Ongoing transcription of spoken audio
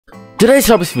today's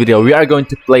Roblox video, we are going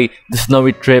to play the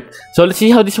Snowy Trip. So let's see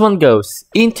how this one goes.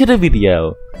 Into the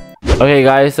video. Okay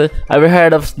guys, ever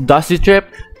heard of Dusty Trip?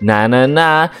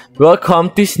 Nah.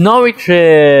 Welcome to Snowy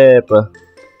Trip.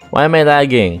 Why am I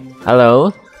lagging?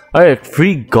 Hello? Alright,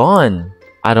 free gone.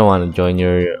 I don't want to join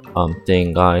your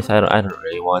thing, guys. I don't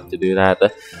really want to do that.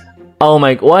 Oh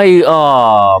my, why?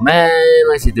 Oh man,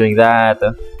 why is he doing that?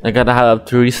 I gotta have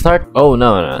to restart. Oh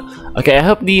no. Okay, I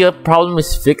hope the problem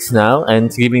is fixed now, and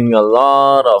it's giving me a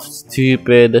lot of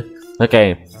stupid.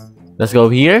 Okay, let's go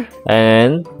here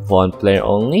and one player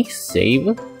only. Save,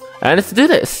 and let's do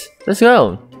this. Let's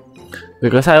go,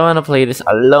 because I want to play this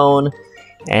alone,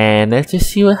 and let's just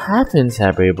see what happens,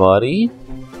 everybody.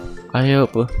 I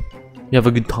hope you have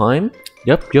a good time.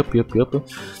 Yup.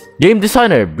 Game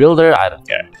designer, builder, I don't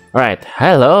care. Alright,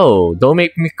 hello. Don't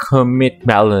make me commit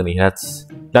Melanie.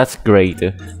 That's great.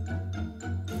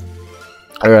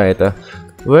 Alright,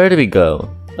 where do we go?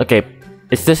 Okay,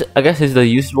 is this? I guess it's the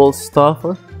usual stuff.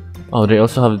 Oh, they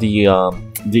also have the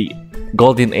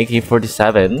golden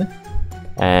AK-47.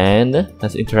 And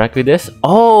let's interact with this.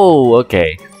 Oh,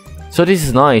 okay. So this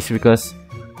is nice because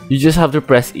you just have to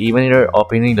press E when you're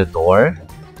opening the door.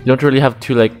 You don't really have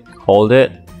to like hold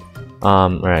it.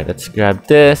 Alright, let's grab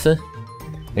this.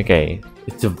 Okay,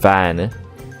 it's a van.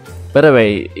 By the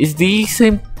way,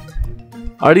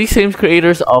 are these same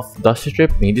creators of Dusty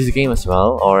Trip made this game as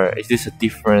well, or is this a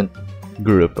different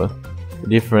group,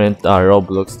 different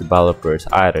Roblox developers?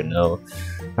 I don't know.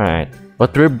 Alright,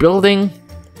 but we're building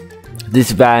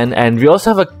this van, and we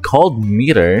also have a cold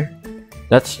meter.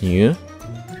 That's new.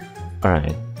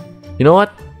 Alright, you know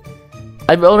what?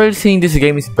 I've already seen this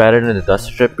game is better than the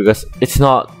Dusty Trip because it's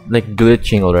not like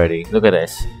glitching already. Look at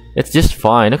this. It's just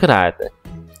fine. Look at that.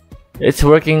 It's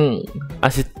working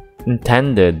as it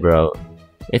intended, bro.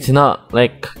 It's not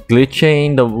like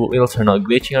glitching. The wheels are not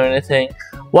glitching or anything.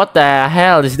 What the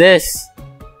hell is this?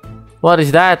 What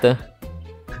is that?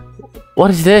 What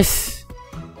is this?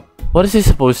 What is this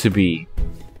supposed to be?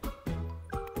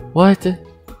 What?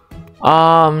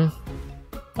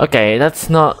 Okay, that's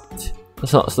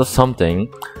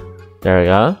something. There we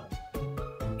go.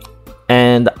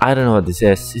 And I don't know what this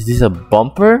is. Is this a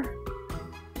bumper?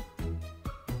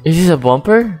 Is this a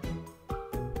bumper?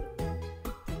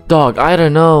 Dog, I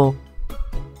don't know.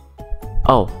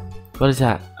 Oh, what is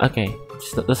that? Okay,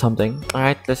 that's something.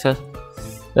 Alright, let's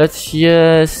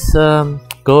just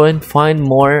go and find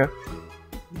more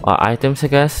items, I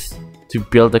guess, to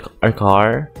build our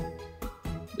car.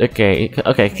 Okay,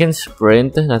 can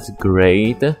sprint. That's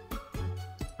great.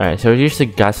 Alright, so here's the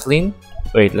gasoline.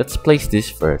 Wait, let's place this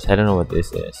first. I don't know what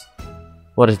this is.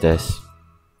 What is this?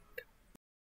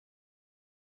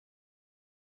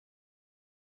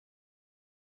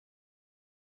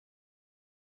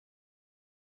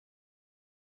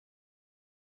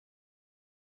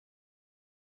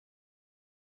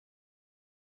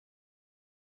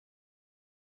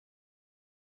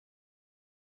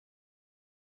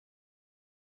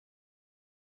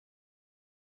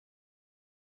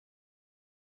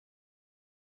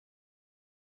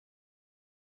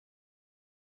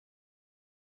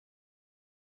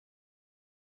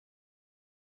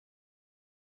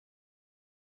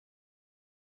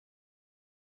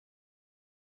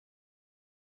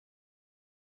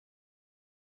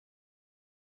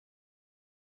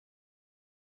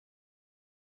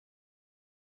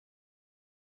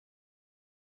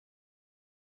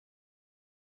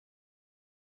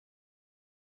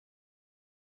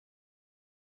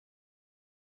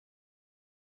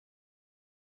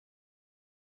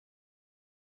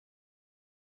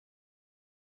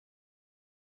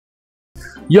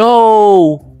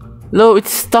 Yo! Lo,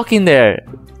 it's stuck in there.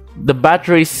 The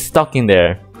battery is stuck in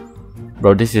there.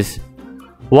 Bro, this is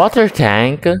water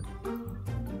tank.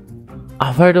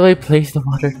 Where do I place the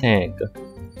water tank? Do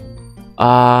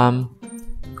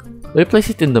I place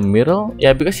it in the middle?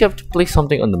 Yeah, because you have to place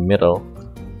something on the middle.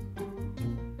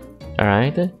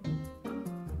 Alright.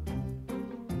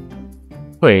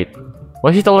 Wait,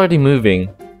 why is it already moving?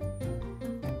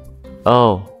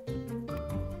 Oh,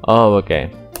 okay.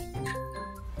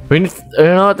 We need, you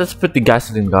know what, let's put the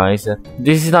gasoline, guys.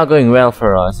 This is not going well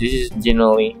for us. This is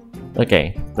generally...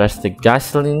 Okay, press the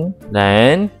gasoline.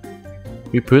 Then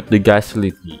we put the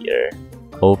gasoline here.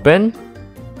 Open.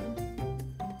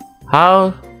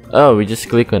 How? Oh, we just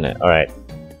click on it. Alright.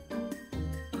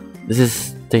 This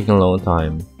is taking a long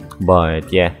time.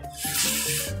 But yeah.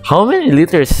 How many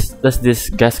liters does this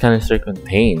gas canister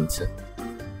contain?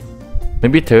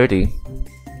 Maybe 30.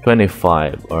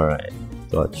 25. Alright.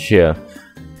 Gotcha.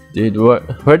 Dude, where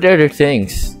are the other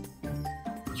things?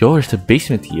 Yo, there's a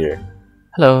basement here.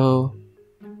 Hello.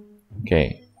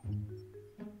 Okay.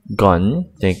 gun.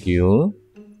 Thank you.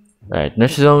 Right,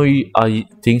 there's no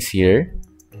things here.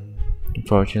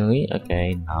 Unfortunately,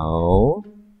 okay, no.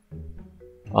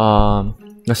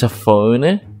 There's a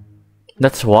phone.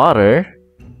 That's water.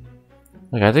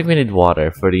 Okay, I think we need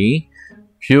water for the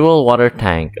fuel water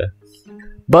tank.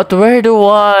 But where do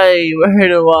I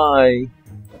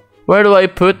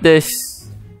put this?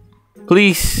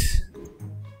 Please.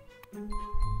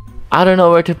 I don't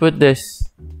know where to put this.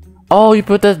 Oh, you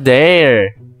put that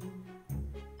there.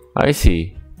 I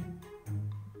see.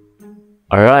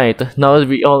 Alright, now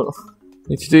we all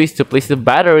need to do is to place the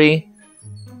battery.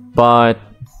 But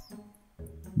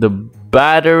the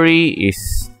battery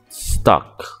is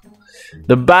stuck.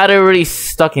 The battery is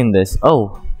stuck in this.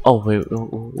 Oh, wait.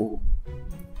 Oh.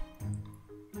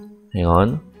 Hang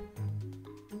on.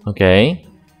 Okay.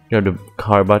 Here's the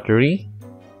car battery.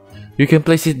 You can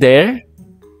place it there.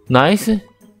 Nice. And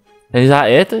is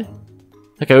that it?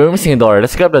 Okay, we're missing a door.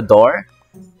 Let's grab the door.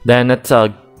 Then let's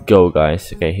go,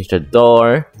 guys. Okay, here's the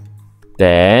door.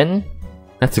 Then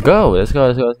let's go. Let's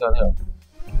go.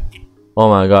 Oh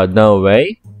my god, no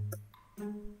way.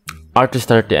 R to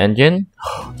start the engine.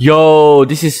 Yo,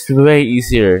 this is way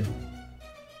easier.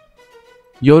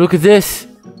 Yo, look at this.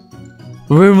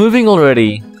 We're moving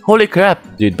already. Holy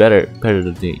crap, dude! Better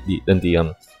than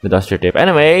the duster tape.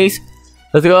 Anyways,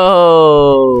 let's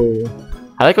go.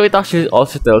 I like how it actually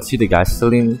also tells you the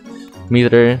gasoline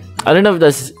meter. I don't know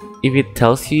if it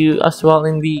tells you as well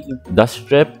in the dust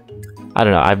strip. I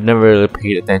don't know. I've never really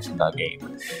paid attention to that game.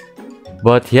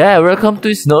 But yeah, welcome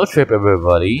to Snow Trip,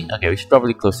 everybody. Okay, we should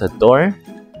probably close that door.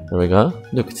 There we go.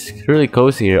 Look, it's really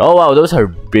cozy here. Oh wow, those are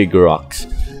big rocks.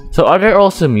 So are there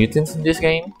also mutants in this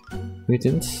game?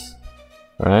 Mutants.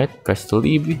 Alright, press to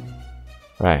leave.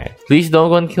 Right. Please don't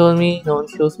go and kill me. No one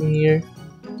kills me here.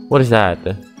 What is that?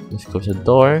 Let's close the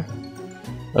door.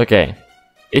 Okay.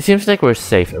 It seems like we're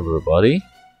safe, everybody.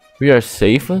 We are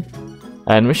safe.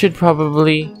 And we should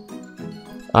probably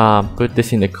put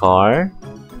this in the car.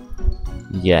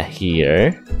 Yeah,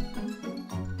 here.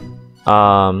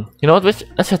 You know what?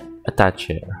 Let's attach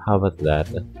it. How about that?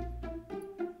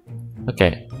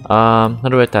 Okay. How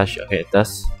do I attach? Okay,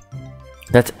 that's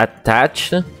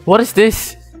attached. What is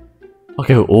this?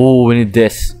 Okay. Oh, we need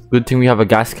this. Good thing we have a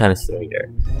gas canister here.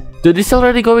 Dude, this is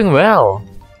already going well.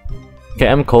 Okay,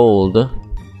 I'm cold.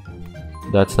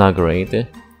 That's not great.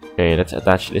 Okay, let's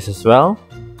attach this as well.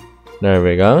 There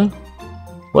we go.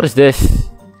 What is this?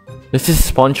 This is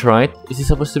sponge, right? Is this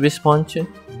supposed to be sponge?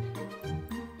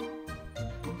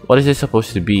 What is this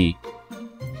supposed to be?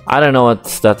 I don't know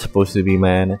what's that supposed to be,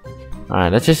 man.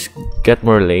 Alright, let's just get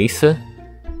more lace.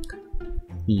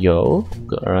 Yo,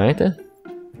 alright.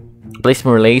 Place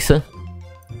more lace.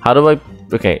 How do I...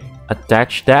 Okay,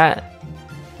 attach that.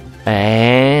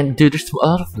 And... Dude, there's a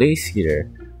lot of lace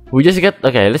here. We just get...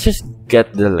 Okay, let's just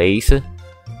get the lace.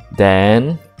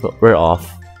 Then... We're off.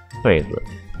 Wait.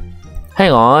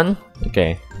 Hang on.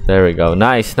 Okay, there we go.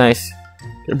 Nice.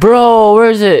 Bro, where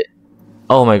is it?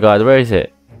 Oh my god, where is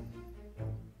it?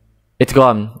 It's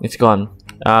gone. It's gone.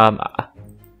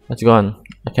 It's gone.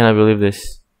 I cannot believe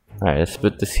this. Alright, let's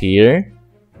put this here.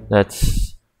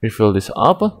 Let's refill this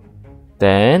up.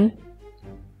 Then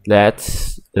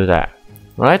let's do that.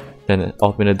 Right? Then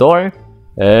open the door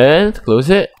and close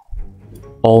it.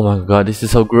 Oh my god, this is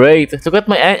so great. Look at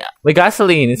my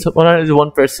gasoline. It's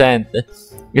 101%.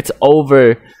 It's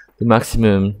over the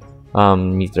maximum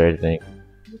meter, I think.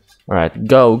 Alright,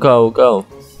 go.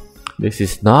 This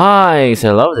is nice.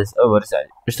 I love this. Oh, what is that?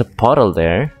 There's a puddle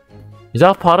there. Is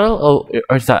that a puddle? Oh,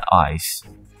 or is that ice?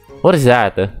 What is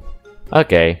that?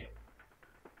 Okay.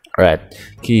 Alright.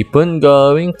 Keep on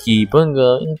going. Pew.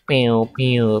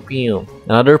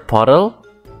 Another puddle.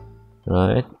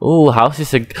 Right. Oh, house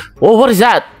is a... Oh, what is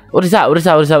that? What is that?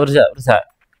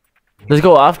 Let's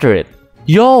go after it.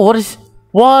 Yo, what is...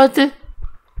 What?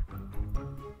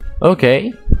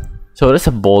 Okay. So there's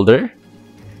a boulder.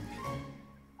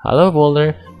 Hello,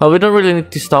 boulder. Well, we don't really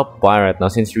need to stop by right now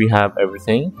since we have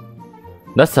everything.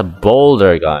 That's a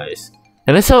boulder, guys.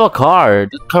 And I saw a car.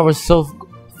 The car was so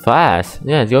fast.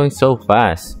 Yeah, it's going so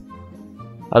fast.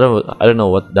 I don't know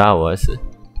what that was.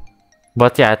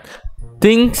 But yeah,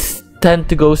 things tend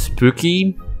to go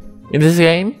spooky in this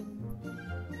game.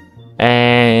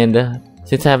 And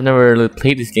since I've never really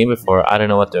played this game before, I don't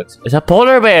know what to expect. It's a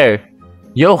polar bear!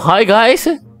 Yo, hi guys!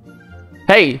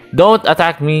 Hey, don't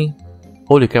attack me!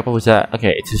 Holy crap, what was that?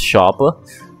 Okay, it's a shop.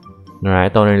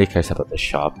 Alright, no one really cares about the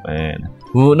shop, man.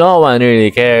 No one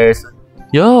really cares.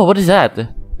 Yo, what is that?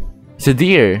 It's a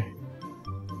deer.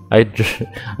 I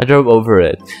drove over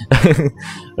it.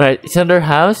 Right, it's another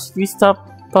house. We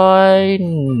stopped by...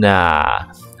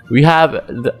 Nah. We have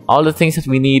all the things that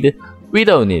we need. We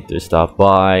don't need to stop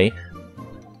by.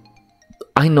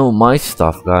 I know my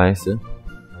stuff, guys.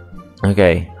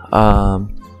 Okay.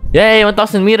 Yay,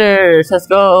 1,000 meters. Let's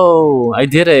go. I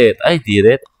did it. I did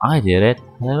it. I did it.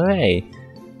 Hooray.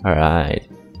 Alright.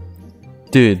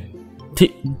 Dude.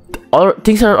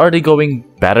 Things are already going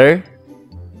better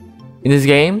in this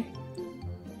game.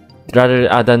 Rather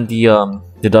than the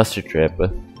Duster trip.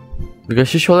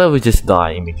 Because usually I would just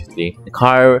die immediately. The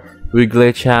car would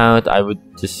glitch out. I would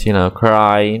just, you know,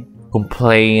 cry,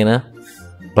 complain.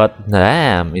 But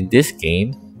damn, in this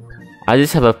game, I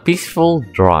just have a peaceful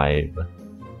drive.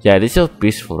 Yeah, this is so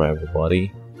peaceful,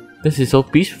 everybody. This is so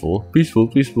peaceful. Peaceful.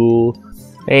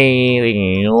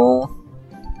 Hey,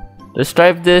 let's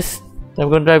drive this. I'm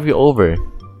gonna drive you over.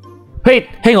 Wait,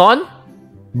 hang on!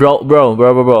 Bro.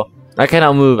 I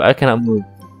cannot move.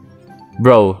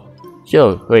 Bro.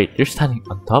 Yo, wait, you're standing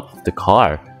on top of the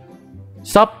car.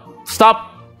 Stop!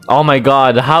 Oh my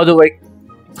god, how do I...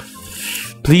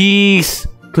 Please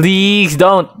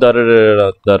don't.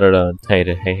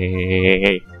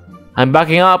 Hey. I'm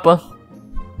backing up.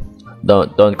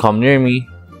 Don't come near me.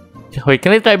 Wait,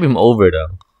 can I drive him over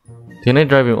though? Can I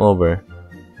drive him over?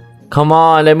 Come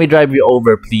on, let me drive you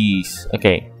over, please.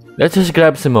 Okay, let's just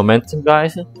grab some momentum,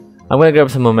 guys. I'm gonna grab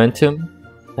some momentum.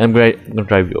 I'm gonna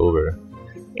drive you over.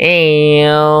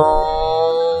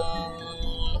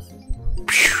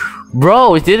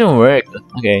 Bro, it didn't work.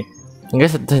 Okay, I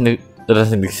guess that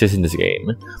doesn't exist in this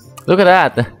game. Look at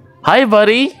that. Hi,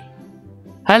 buddy.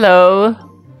 Hello.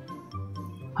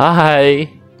 Hi.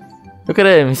 Look at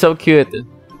him. He's so cute.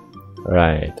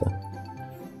 Right.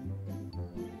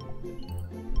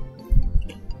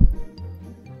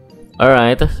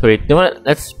 Alright. Wait. You know what?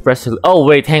 Let's press. Oh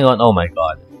wait. Hang on. Oh my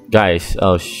god, guys.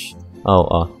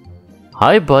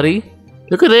 Hi, buddy.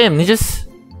 Look at him. He's just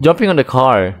jumping on the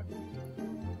car.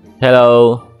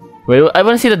 Hello. Wait. I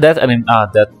want to see the death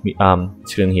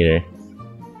screen here.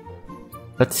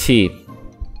 Let's see.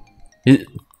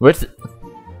 What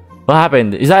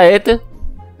happened? Is that it?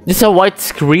 Just a white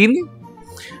screen?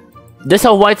 Just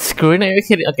a white screen? Are you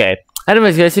kidding? Okay.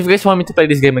 Anyways, guys, if you guys want me to play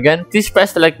this game again, please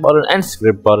press the like button and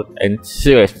subscribe button, and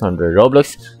see you guys on the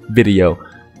Roblox video.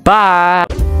 Bye!